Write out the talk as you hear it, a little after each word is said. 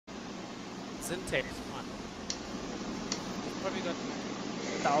Zintate is fine. Probably got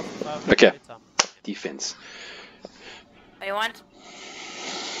 1,500 Okay. time. Defense. What do you want?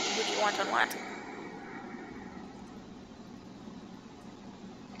 Who do you want on what?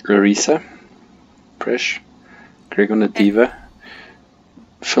 Rarisa. Presh. Greg on a Diva.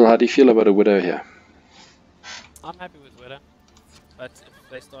 Phil, how do you feel about a Widow here? I'm happy with Widow, but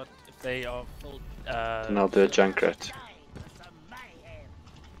if they are full, And I'll do a Junkrat.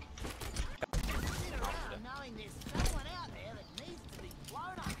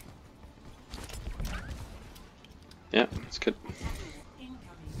 Yeah, that's good.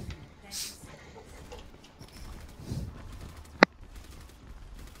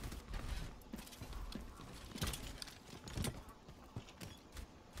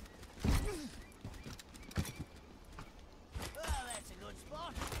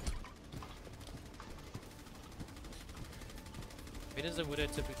 Where does a Widow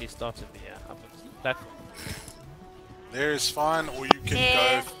typically start in the platform? There is fine, or you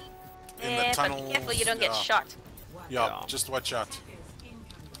can go in the tunnel. But be careful you don't get shot. Yeah, just watch out.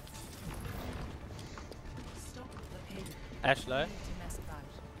 Ash low?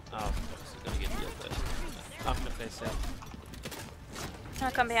 Oh, obviously gonna get healed first. I'm gonna play safe.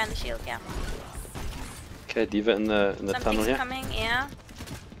 I'll come behind the shield, yeah. Okay, Diva in the tunnel Something's here. coming, yeah.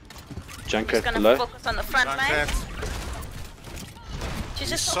 Junkrat Just gonna below. focus on the front line. She's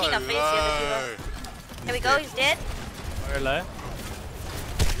just He's poking so her face here, the Diva. low. Here we go, he's dead. Very low.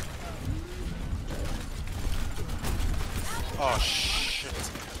 Oh shit.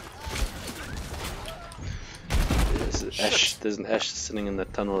 There's an Ash sitting in the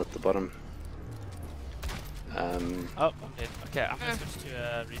tunnel at the bottom. Oh, I'm dead. Okay, I'm gonna switch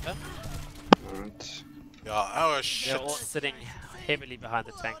to Reaper. Alright. Yeah, oh They're shit. all sitting heavily behind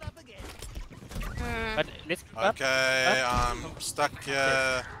the tank. But let's keep up. Okay, I'm stuck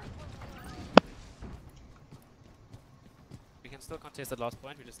here. We can still contest that last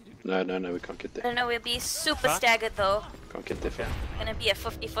point. We just need to. No, we can't get I there. don't know, we'll be super Huh? staggered though. Can't get there. Gonna be a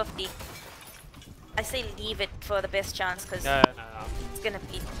 50-50. I say leave it for the best chance because No. it's gonna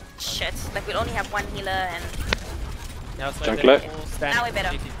be shit. Like we'll only have one healer and Now, so Junk they're low. all standing Now we're better.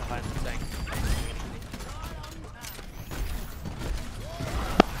 completely behind the tank.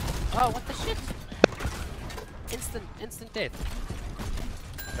 Oh, what the shit? Instant death.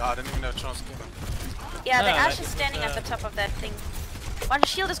 Yeah, I didn't even have a chance to get him. yeah, the No, Ash that is was, standing at the top of that thing. One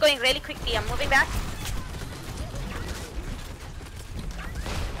shield is going really quickly. I'm moving back.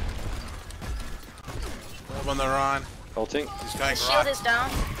 Up on the Rhine. Ulting. He's The going shield right. is down.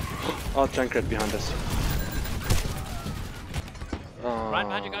 Oh, Junkrat behind us. Oh. Right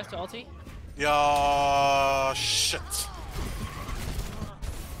behind you guys to ulti. Yeah, shit.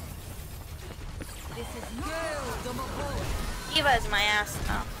 Diva is my ass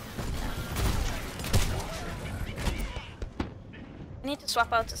now. I need to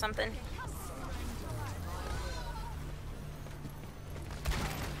swap out to something.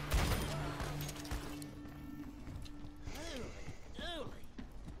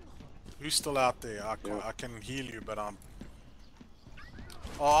 Who's still out there? I can heal you, but I'm...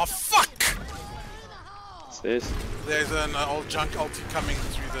 Oh, fuck! What's this? There's an old junk ulti coming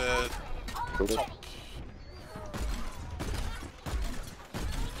through the Killed it. top.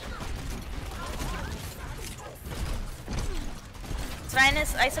 Ryan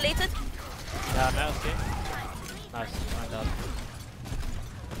is isolated. Yeah, no, okay. Nice, find out.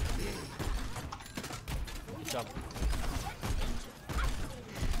 Good job.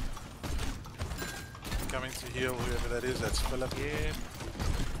 Coming to heal whoever that is. That's Philip. Yeah.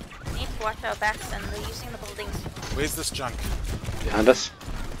 We need to watch our backs and we're using the buildings. Where's this junk? Behind us.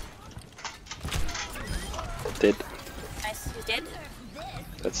 Dead. Nice, he's dead.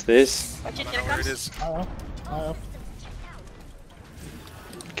 That's this. Watch it, I here don't it know where it comes. is.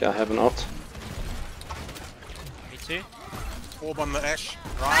 Okay, I have an ult. Me too. Orb on the Ash.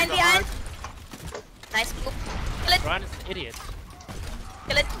 Ryan Ryan behind. behind. Nice. Oop. Kill it. Ryan is an idiot.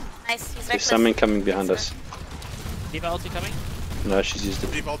 Kill it. Nice. He's There's reckless. something coming behind us. Diva ulti coming? No, she's used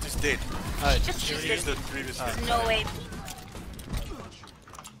it. Deep ult is dead. Oh, Just She used used it. it previously. No way.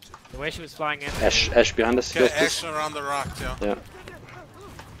 the way she was flying in. Ash behind us. Okay, Heals, please. Ash around the right, yeah. Yeah.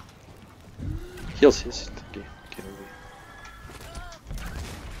 Heals. Okay, get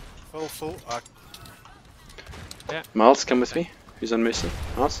over Full. here. Miles, come with me. Who's on Mercy?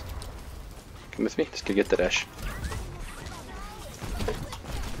 Miles? Come with me. Let's go get that Ash.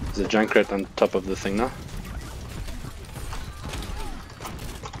 There's a Junkrat on top of the thing now.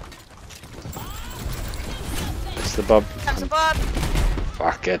 It's the Bob. Comes a Bob.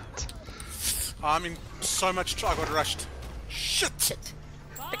 Fuck it. I'm in so much trouble. I got rushed. Shit! Shit.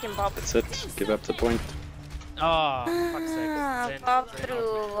 Pick Freaking Bob. That's it. Give up the point. Oh, fuck's sake. Zen, Bob Zen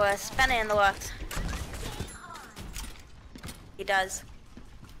threw a spanner in the works. He does.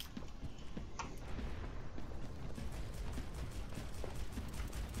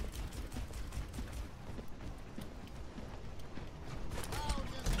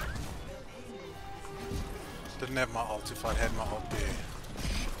 Didn't have my ult. If I'd had my ult there.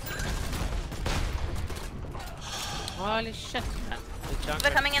 Holy shit, man. The We're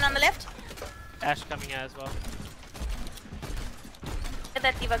coming in on the left. Ash coming out as well. Let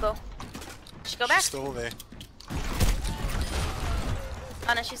that diva go. She go back. She's still there.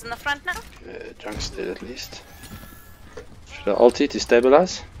 Oh no, she's in the front now. Junk's dead at least. Should I ult it to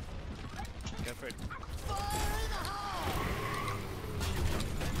stabilize? Go for it.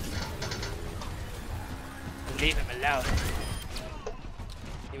 Leave him alone.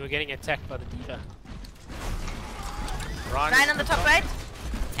 You were getting attacked by the diva. Ryan on the top right.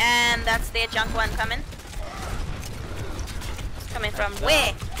 And that's their junk one coming. It's coming from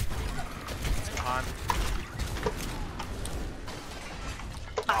where? Behind.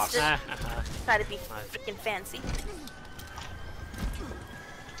 Bastard. Try to be freaking fancy.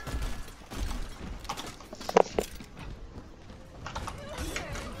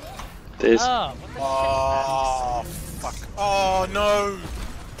 There's. Oh, what the Oh, fuck. Oh, no.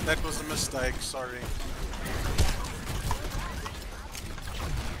 That was a mistake. Sorry.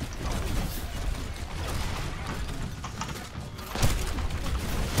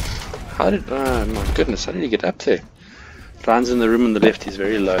 How did? Oh my goodness! How did he get up there? Ryan's in the room on the left. He's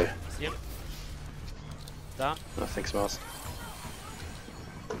very low. See him? Down. Oh, thanks, Miles.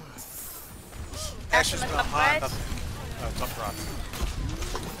 Ash is on the top behind. right. Top right.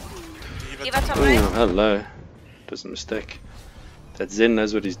 Diva top Oh, right. hello. Doesn't mistake. That Zen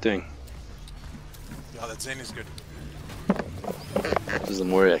knows what he's doing. Yeah, that Zen is good. It was the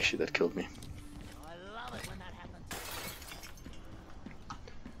Mori actually that killed me.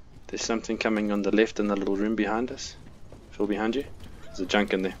 There's something coming on the left in the little room behind us. Phil, behind you. There's a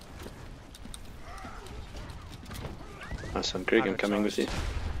junk in there. Nice one, Greg. I'm coming with you.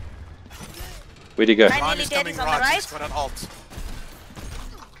 Where'd he go? Ryan Ryan nearly is dead. coming He's on the right. right. He's got an ult.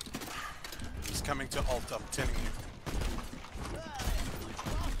 He's coming to ult, I'm telling you.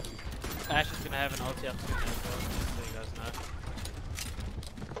 Ash is gonna have an ulti up soon as well, so you guys know.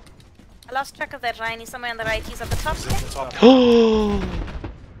 I lost track of that Ryan. He's somewhere on the right. He's at the top. He's at the top. Oh!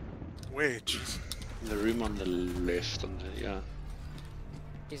 Where? Jeez. The room on the left, on the yeah.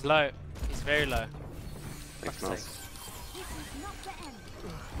 He's low. He's very low. Thanks, Fuck's Miles. sake.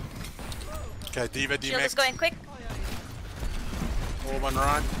 Okay, Diva Shield is DMX. going quick. Orban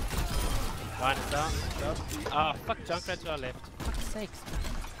Ryan. Ryan is down. Ah, fuck, Junkrat to our left. Fuck's sakes, man.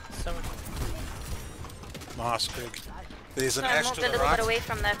 So annoying. Nice, Greg. There's an So I Ash moved to a the little right. bit away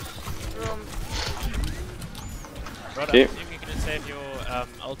from that room. Rod, Okay. I'm assuming you're gonna save your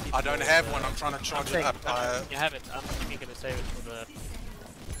ulti. I don't for have the- one, I'm trying to charge it saying, up. you have it. I'm assuming you're gonna save it for the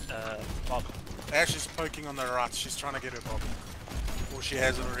Bob. Ash is poking on the right, she's trying to get her Bob. Or she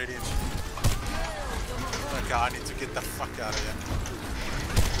has it already and she... Okay, I need to get the fuck out of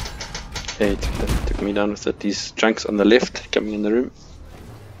here. Okay, took me down with it. These junks on the left coming in the room.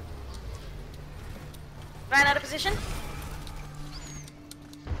 Ryan out of position.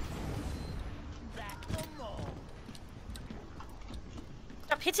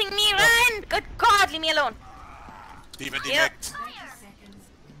 Stop hitting me, Ryan! Good God, leave me alone. Diva Yep. DMX.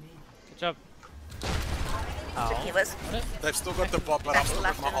 Good job. Good healers. They've still got the Bob, but I've still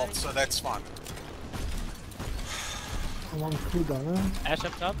got my ult, so that's fine. I'm on cooldown, huh? Ash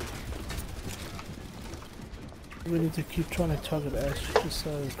up top. We need to keep trying to target Ash, just so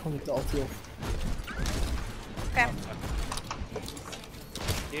we can't get the ulti off. Okay.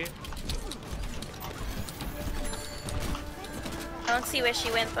 You. I don't see where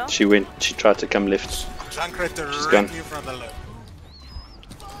she went though. She tried to come left. Junkrat She's directly gone. in front of the left.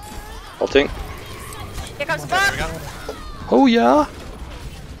 Ulting. Here comes There we Bob. go. Oh yeah!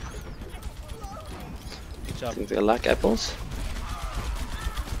 Good job. Think they like apples?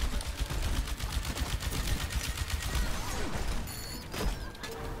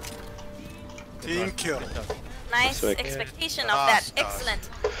 Team kill. Good job. Nice Sick. expectation of Nice, that. nice. Excellent.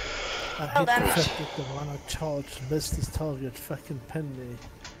 I Well hate the done. fact that the one I charged missed his target, fucking pinned me.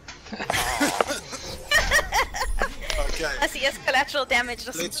 Okay. I see his collateral damage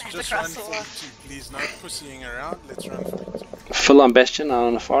just Let's smash just run across the for wall. it too, please. No pussying around. Let's run for it. Full on Bastion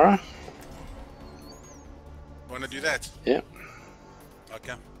on Afara. Wanna do that? Yeah,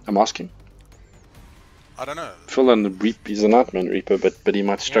 Okay. I'm asking. I don't know. Full on the Reap. He's a Nightmare Reaper, but he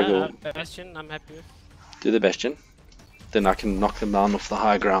might struggle. Yeah, Bastion, I'm happy with. Do the Bastion. then I can knock them down off the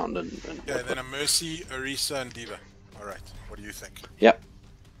high ground and Okay, then a Mercy, Orisa, and D.Va. Alright, what do you think? Yep.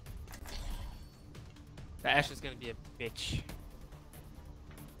 The Ashe is gonna be a bitch.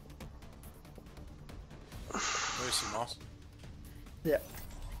 Mercy, Mars. Yeah.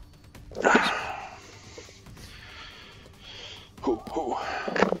 Hoo, hoo.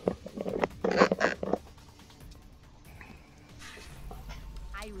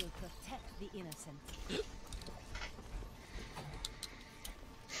 I will protect the innocent.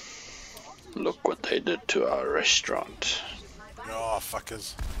 Look what they did to our restaurant. Oh,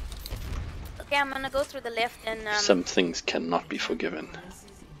 fuckers. Okay, I'm gonna go through the left and Some things cannot be forgiven.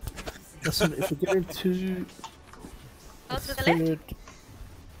 Listen, if we get into go through the left.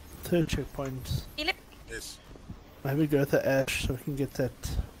 third checkpoint, Philip, Yes. maybe go to Ashe so we can get that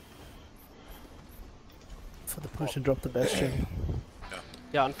for the push and drop the bastion.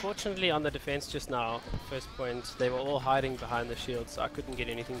 Yeah, unfortunately on the defense just now, first point, they were all hiding behind the shield, so I couldn't get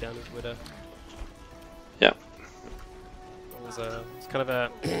anything down with Widow. Yeah. It's kind of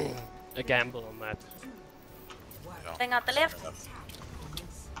a a gamble on that. hang out the left.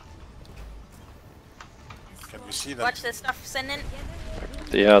 Can we see them? Watch the stuff sending.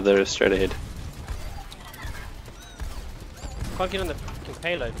 Yeah, they're straight ahead. Can't get on the fucking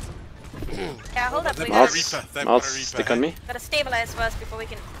payload. Yeah, hold up. We Miles. gotta, Mouse, Reaper, they've Mouse, got a Reaper, stick hey? on me. gotta stabilize first before we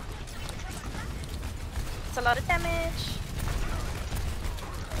can. It's a lot of damage.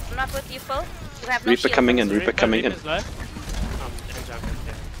 I'm not with you, full. You have no Reaper shield. coming in, Reaper coming in. Reaper's low. And Junker,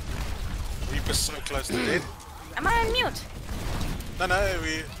 yeah. Reaper's so close to dead. Am I on mute? No,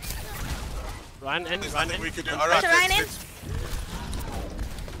 we... Ryan in, There's Ryan nothing in. we could do. Alright, Push Ryan in.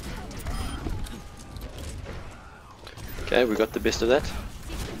 Okay, we got the best of that.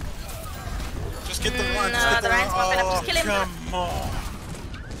 Just get the Ryan. No, just get the Ryan's popping up. Just kill him. Come on.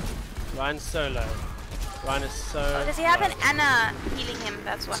 Ryan's so low. Ryan is so Does he have low. an Anna healing him?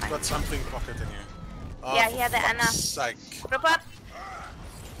 That's why. He's got something pocket in you. Oh, Yeah, he had the for Anna. fuck's sake. Group up.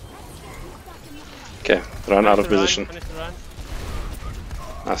 Okay, run out of Finish the Ryan, position. finish the Ryan.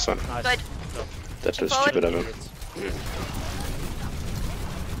 Nice one. Nice. Good. That was Forward. stupid of him.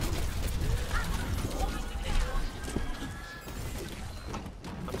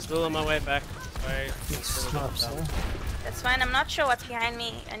 I'm still on my way back. Sorry. I'm still a bit Nice, down. eh? That's fine. I'm not sure what's behind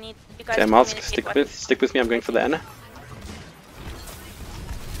me. I need you guys Okay, to Miles, communicate stick with me. I'm going for the Anna.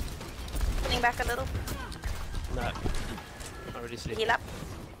 Pulling back a little. No. Already sleep. Heal up.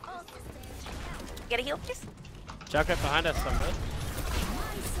 Get a heal, please. Junker behind us somewhere.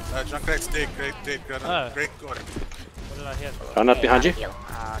 Junkrat's dead, great, dead, great, Oh. great, got it. What did I hear? Run out behind you. Heal.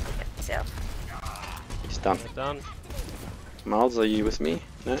 Oh, look at yourself. He's done. They're done. Miles, are you with me?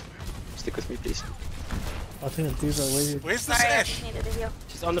 No? Stick with me, please. I think these are way. Where's the Sorry, I Ashe? just needed a heal.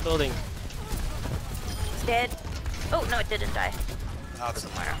 She's on the building. It's dead. Oh, no, it didn't die. Oh, it's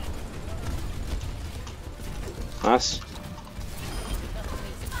Tomorrow. Nice.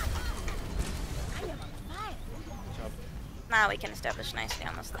 Now we can establish nicely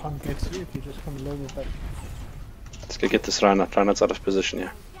on this thing. Can't get to you if you just come a little bit back. Let's go get this Reinhardt. Reinhardt's out of position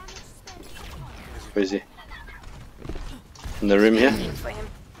here. Where is he? In the room here? For him.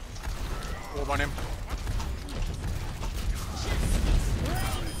 Orb on him.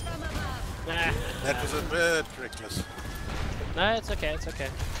 Nah. That was a bit reckless. No, it's okay, it's okay.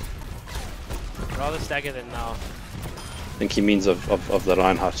 Rather stagger than now. I think he means of the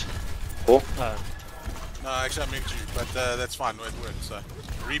Reinhardt. Oh, Oh. No, actually I moved you, but that's fine, it worked, so.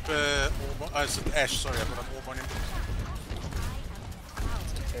 Reaper, orb on, it's an Ashe, sorry, I put an orb on him.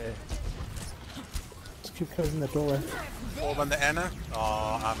 Okay. Just keep closing the doorway. Orb on the Anna.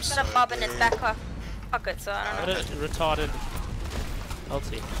 Oh, I'm so Got a bob in his dead. back pocket, so I What don't know. a retarded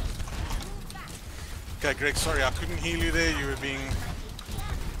ulti. Okay, Greg, sorry, I couldn't heal you there, you were being...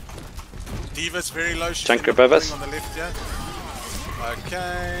 D.Va's very low, she's Junker in the above us. building on the left, yeah?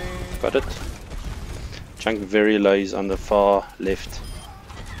 Okay... got it. Chunk very low. He's on the far left.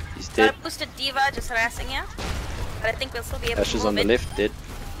 He's Got dead. a boosted D.Va just harassing you. But I think we'll still be able Ashe to is move on the it. left, dead.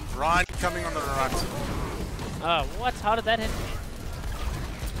 Ryan coming on the right. Oh, what? How did that hit me?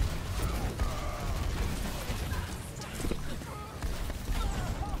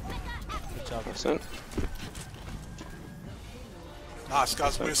 Good job. Excellent. Nice,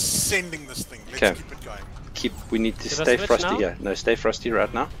 guys, we're sending this thing. Let's Okay. keep it going. We need to Did I stay switch frosty now? here. No, stay frosty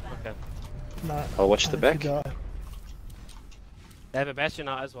right now. Okay. No. I'll watch the I think back. you die. They have a bastion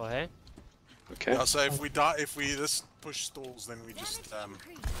now as well, hey? Okay. Yeah, so if we die, if we this push stalls, then we just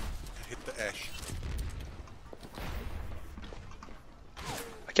hit the Ashe.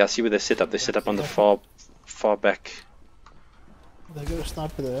 Okay, I see where they set up. They set up on the far back. They got a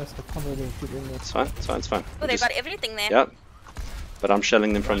sniper there, so I can't really get in there. It's fine, it's fine, it's fine. Oh, they Just- got everything there. Yeah. But I'm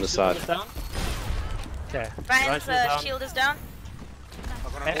shelling them from the side. Okay. Ryan's shield is down.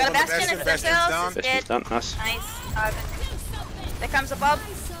 I'm gonna Hey, move on the Bastion Bastion. is Bastion's themselves. down. Bastion's done, nice. Nice. There comes a Bob.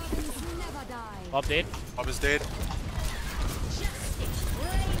 Bob dead. Bob is dead.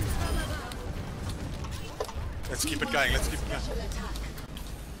 Let's keep it going, let's keep it going.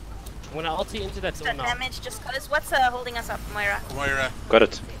 I'm gonna ulti into that door That now. damage just cause. What's holding us up, Moira? Moira. Got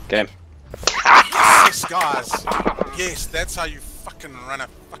it. Game. Yes, guys. Yes, that's how you fucking run a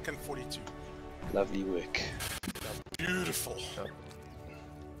fucking 42. Lovely work. Beautiful.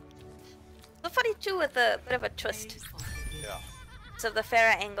 The 42 with a bit of a twist. Yeah. So the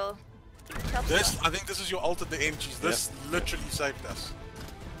Farah angle. Helps This, out. I think this is your ult at the end, cheese. This literally saved us.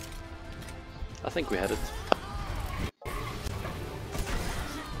 I think we had it.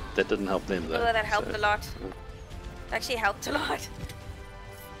 That didn't help them though. Oh, that helped so- a lot. Actually helped a lot.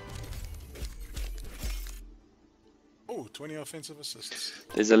 Oh, 20 offensive assists.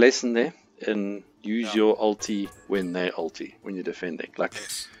 There's a lesson there in use your ulti when they ulti, when you're defending. Like,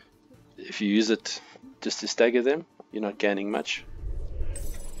 Yes. if you use it just to stagger them, you're not gaining much.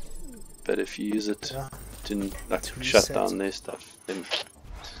 But if you use it to like To shut reset. down their stuff, then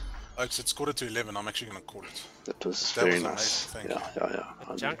Oh, it's quarter to 11. I'm actually going to call it. that was That very was nice. amazing, Yeah, thank yeah,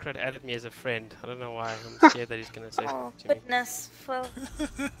 yeah. Junkrat added me as a friend. I don't know why. I'm scared that he's gonna say Oh, something to me. goodness. Well,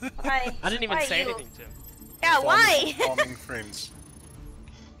 why? I didn't even Why say you? anything to him. Yeah, why? Farming friends.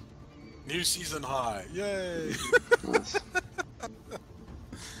 New season high. Yay. Nice.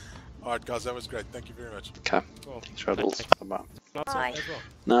 Alright, guys, that was great. Thank you very much. Okay, Cool. troubles. Not so Bye. as well.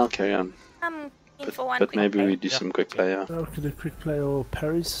 No, I'll carry on. I'm in But, for one but quick maybe play. we do Yeah. some quick play, yeah. Oh, could do quick play or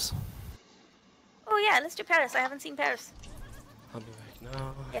parries. Oh yeah, let's do Paris. I haven't seen Paris I'll be back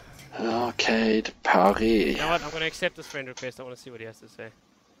now. yet. Arcade Paris. You know what? I'm gonna accept this friend request. I want to see what he has to say.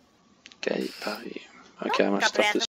 Gay Paris. Okay, I must Got stop random this.